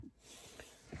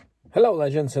Hello,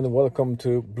 legends, and welcome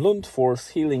to Blunt Force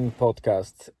Healing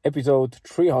Podcast, episode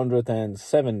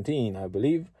 317, I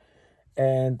believe.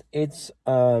 And it's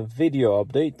a video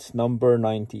update, number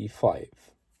 95.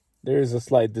 There is a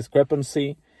slight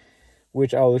discrepancy,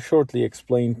 which I will shortly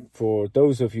explain for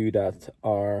those of you that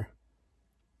are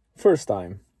first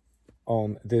time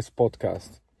on this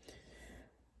podcast.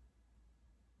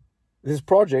 This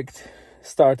project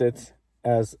started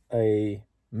as a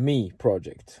me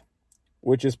project,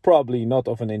 which is probably not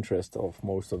of an interest of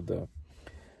most of the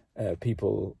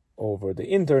people over the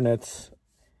internet,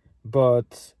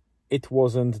 but it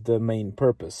wasn't the main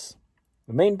purpose.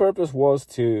 The main purpose was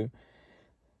to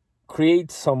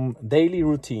create some daily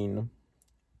routine,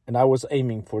 and I was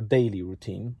aiming for daily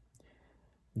routine,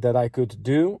 that I could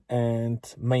do and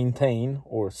maintain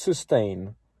or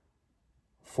sustain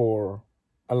for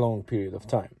a long period of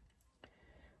time.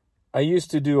 I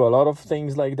used to do a lot of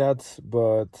things like that,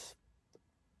 but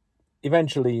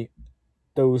eventually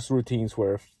those routines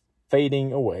were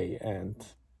fading away and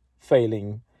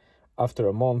failing after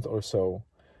a month or so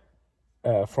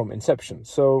from inception.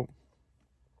 So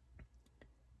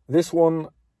this one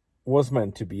was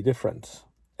meant to be different.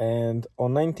 And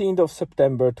on 19th of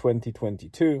September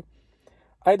 2022,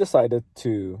 I decided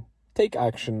to take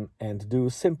action and do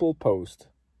a simple post.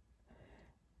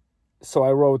 So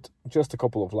I wrote just a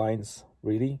couple of lines,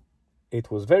 really. It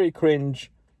was very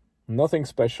cringe, nothing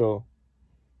special,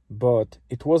 but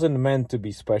it wasn't meant to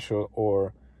be special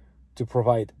or to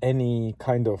provide any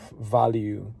kind of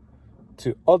value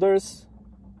to others.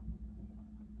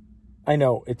 I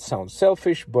know it sounds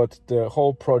selfish, but the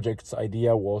whole project's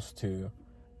idea was to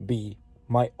be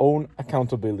my own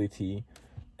accountability,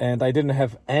 and I didn't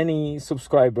have any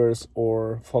subscribers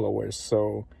or followers,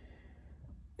 so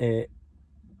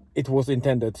it was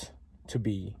intended to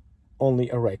be only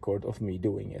a record of me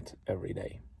doing it every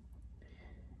day.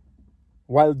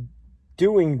 While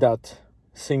doing that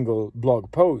single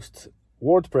blog post,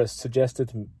 WordPress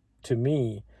suggested to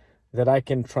me that I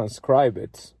can transcribe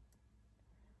it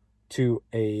to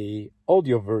a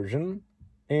audio version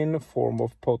in form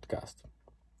of podcast.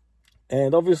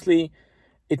 And obviously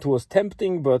it was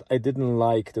tempting, but I didn't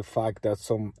like the fact that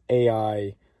some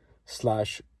AI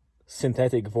 /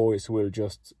 synthetic voice will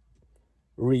just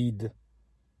read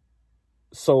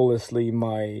soullessly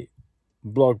my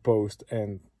blog post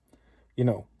and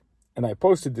I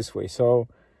posted this way. So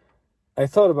I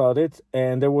thought about it,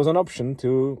 and there was an option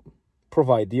to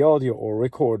provide the audio or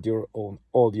record your own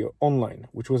audio online,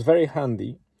 which was very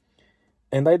handy,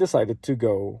 and I decided to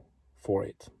go for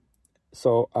it.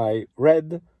 So I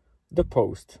read the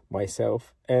post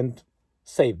myself and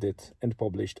saved it and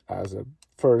published as a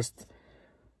first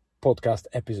podcast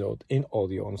episode in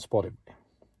audio on Spotify.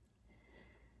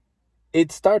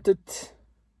 It started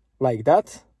like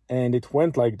that, and it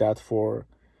went like that for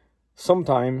some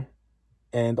time,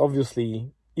 and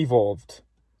obviously evolved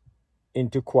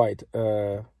into quite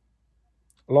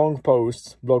long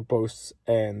posts, blog posts,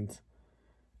 and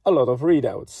a lot of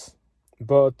readouts.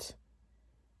 But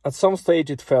at some stage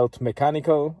it felt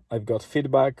mechanical. I've got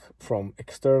feedback from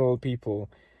external people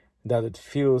that it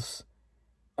feels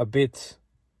a bit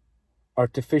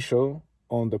artificial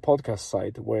on the podcast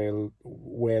side,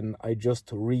 when I just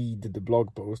read the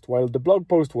blog post. While the blog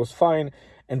post was fine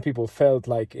and people felt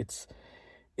like it's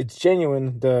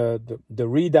genuine, the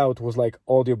readout was like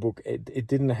audiobook. It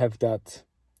didn't have that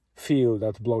feel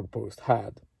that blog post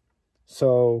had.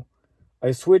 So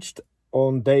I switched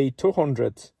on day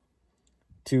 200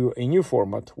 to a new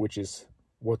format, which is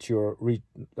what you're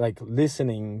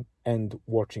listening and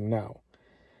watching now.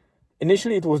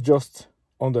 Initially it was just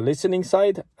on the listening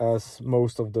side, as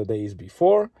most of the days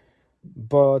before,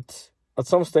 but at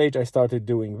some stage I started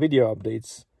doing video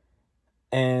updates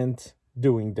and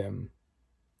doing them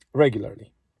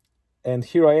regularly. And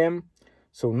here I am.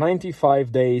 So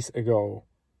 95 days ago,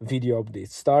 video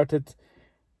updates started,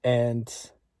 and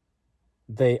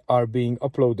they are being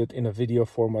uploaded in a video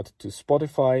format to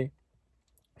Spotify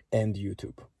and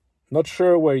YouTube. Not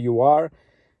sure where you are.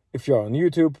 If you're on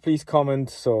YouTube, please comment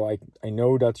so I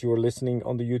know that you're listening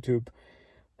on the YouTube.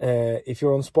 If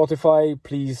you're on Spotify,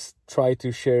 please try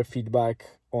to share feedback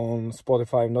on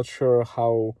Spotify. I'm not sure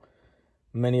how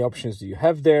many options do you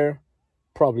have there.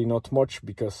 Probably not much,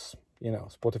 because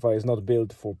Spotify is not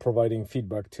built for providing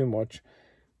feedback too much.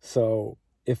 So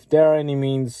if there are any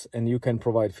means and you can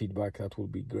provide feedback, that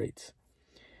would be great.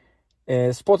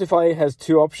 Spotify has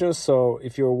two options. So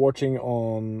if you're watching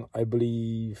on, I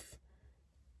believe,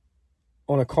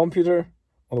 on a computer,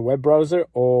 on a web browser,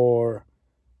 or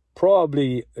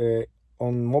probably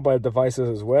on mobile devices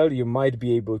as well, you might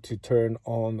be able to turn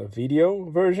on a video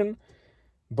version.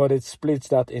 but it splits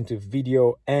that into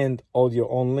video and audio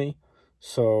only.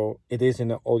 So it is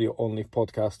an audio only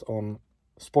podcast on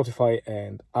Spotify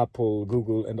and Apple,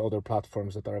 Google, and other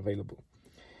platforms that are available.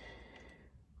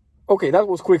 Okay, that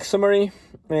was quick summary.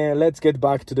 Let's get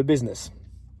back to the business.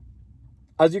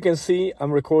 As you can see,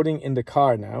 I'm recording in the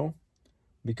car now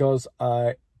because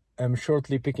I am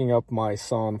shortly picking up my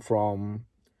son from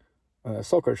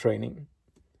soccer training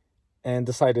and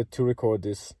decided to record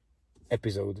this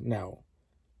episode now,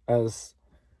 as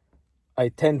I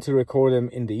tend to record them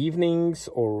in the evenings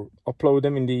or upload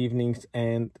them in the evenings,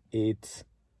 and it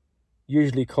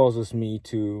usually causes me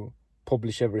to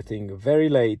publish everything very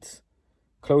late,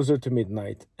 closer to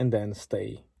midnight, and then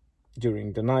stay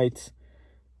during the night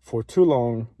for too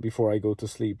long before I go to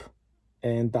sleep.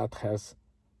 And that has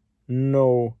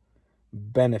no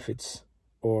benefits,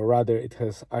 or rather it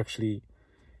has actually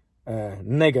a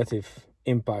negative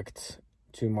impact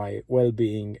to my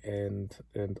well-being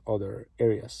and other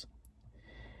areas.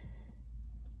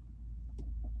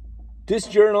 This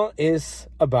journal is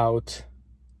about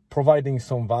providing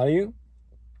some value,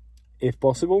 if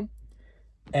possible,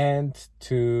 and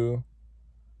to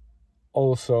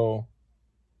also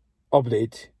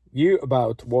update you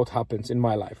about what happens in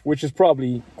my life, which is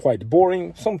probably quite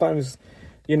boring. Sometimes,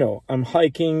 I'm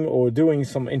hiking or doing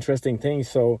some interesting things,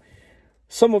 so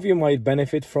some of you might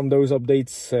benefit from those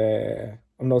updates.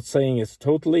 I'm not saying it's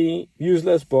totally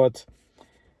useless, but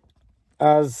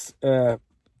as I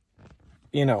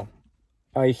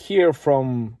hear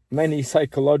from many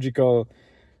psychological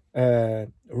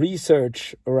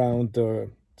research around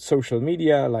social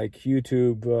media like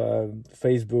YouTube,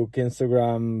 Facebook,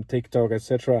 Instagram, TikTok,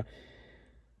 etc.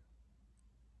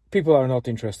 People are not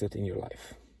interested in your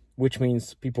life, which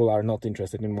means people are not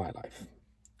interested in my life.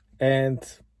 And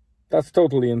that's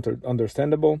totally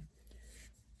understandable.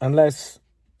 Unless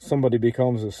somebody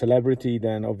becomes a celebrity,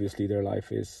 then obviously their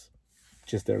life is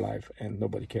just their life and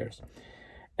nobody cares.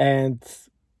 And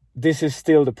this is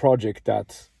still the project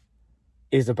that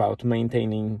is about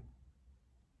maintaining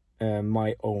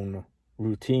my own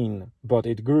routine, but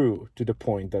it grew to the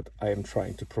point that I am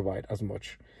trying to provide as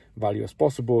much value as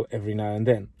possible every now and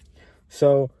then.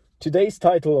 So today's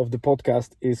title of the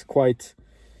podcast is quite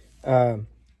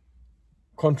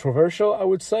controversial, I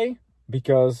would say,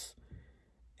 because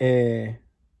I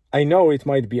know it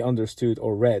might be understood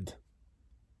or read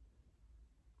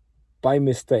by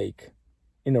mistake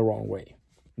in a wrong way.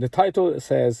 The title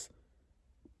says,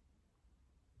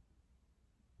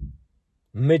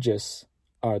 "Midges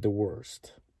are the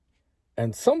worst."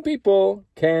 And some people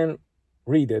can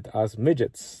read it as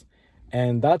midgets.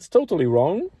 And that's totally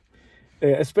wrong,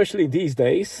 especially these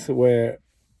days where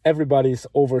everybody's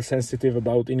oversensitive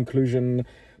about inclusion,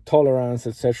 tolerance,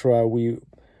 etc. We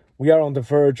are on the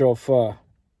verge of a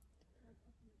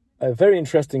very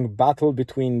interesting battle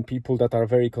between people that are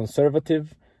very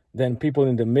conservative, then people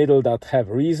in the middle that have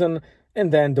reason,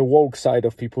 and then the woke side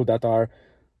of people that are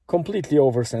completely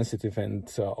oversensitive and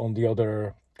on the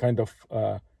other kind of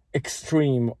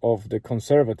extreme of the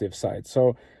conservative side.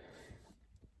 So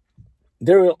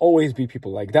there will always be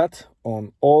people like that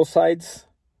on all sides.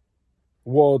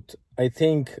 What I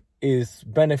think is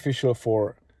beneficial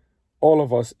for all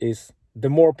of us is the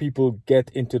more people get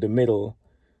into the middle,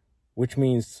 which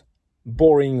means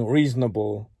boring,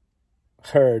 reasonable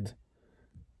herd,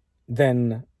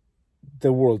 then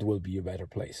the world will be a better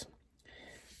place.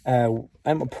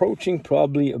 I'm approaching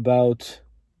probably about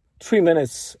 3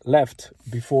 minutes left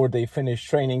before they finish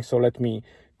training, so let me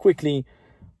quickly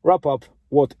wrap up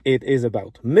what it is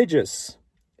about. Midges.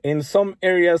 In some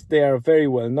areas they are very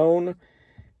well known.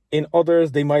 In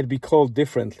others they might be called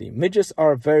differently. Midges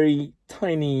are very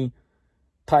tiny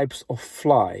types of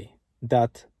fly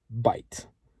that bite.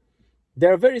 They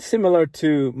are very similar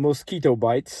to mosquito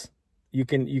bites. You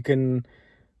can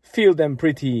feel them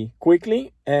pretty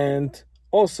quickly, and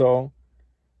also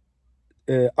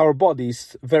our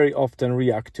bodies very often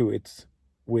react to it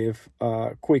with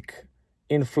a quick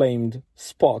inflamed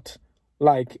spot,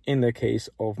 like in the case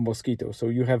of mosquito. So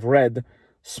you have red,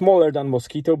 smaller than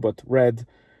mosquito, but red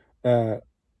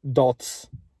dots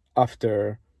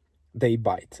after they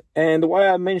bite. And why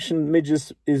I mentioned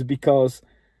midges is because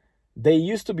they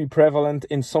used to be prevalent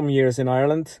in some years in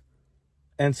Ireland,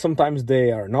 and sometimes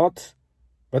they are not,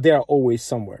 but they are always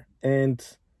somewhere.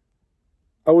 And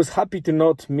I was happy to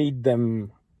not meet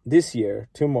them this year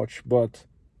too much, but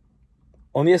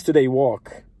on yesterday's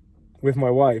walk with my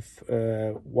wife,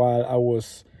 while I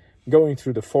was going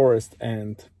through the forest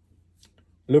and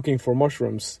looking for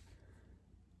mushrooms,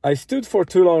 I stood for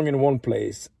too long in one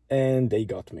place and they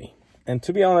got me. And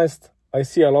to be honest, I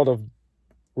see a lot of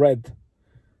red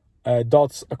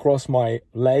dots across my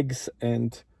legs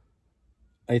and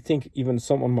I think even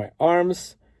some on my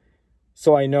arms.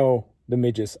 So I know the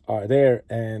midges are there,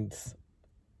 and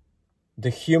the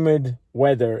humid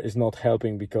weather is not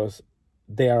helping because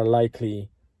they are likely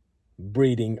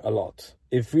breeding a lot.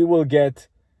 If we will get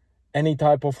any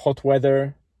type of hot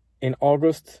weather in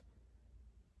August,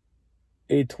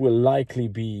 it will likely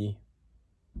be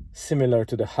similar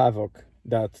to the havoc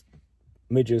that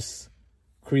midges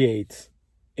create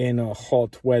in a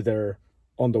hot weather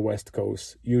on the West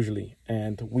Coast usually.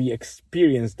 And we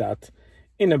experienced that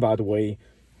in a bad way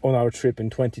on our trip in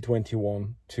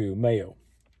 2021 to Mayo.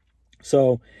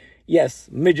 So yes,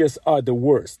 midges are the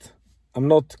worst. I'm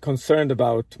not concerned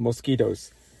about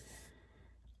mosquitoes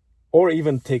or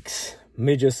even ticks.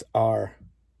 Midges are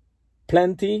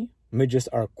plenty. Midges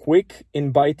are quick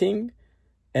in biting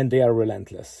and they are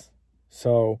relentless.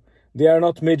 So they are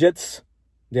not midgets,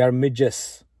 they are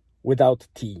midges without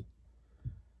T.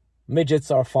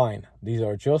 Midgets are fine. These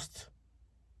are just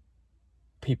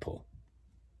people.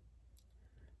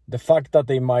 The fact that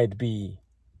they might be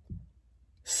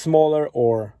smaller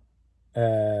or,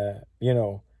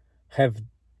 have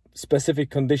specific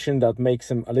condition that makes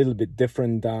them a little bit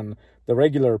different than the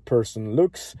regular person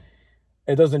looks,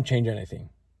 it doesn't change anything.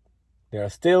 They are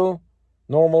still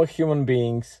normal human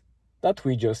beings that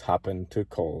we just happen to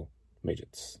call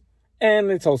midgets.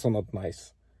 And it's also not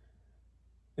nice.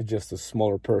 It's just a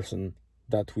smaller person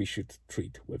that we should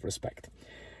treat with respect.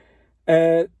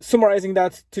 Summarizing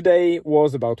that, today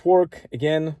was about work.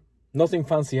 Again, nothing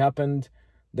fancy happened.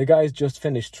 The guys just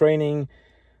finished training.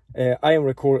 I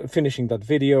am finishing that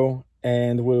video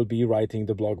and will be writing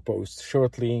the blog post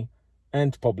shortly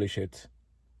and publish it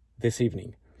this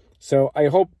evening. So I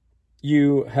hope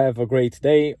you have a great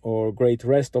day or great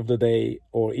rest of the day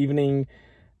or evening,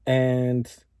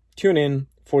 and tune in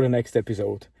for the next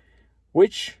episode,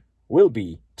 which will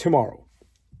be tomorrow.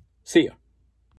 See ya.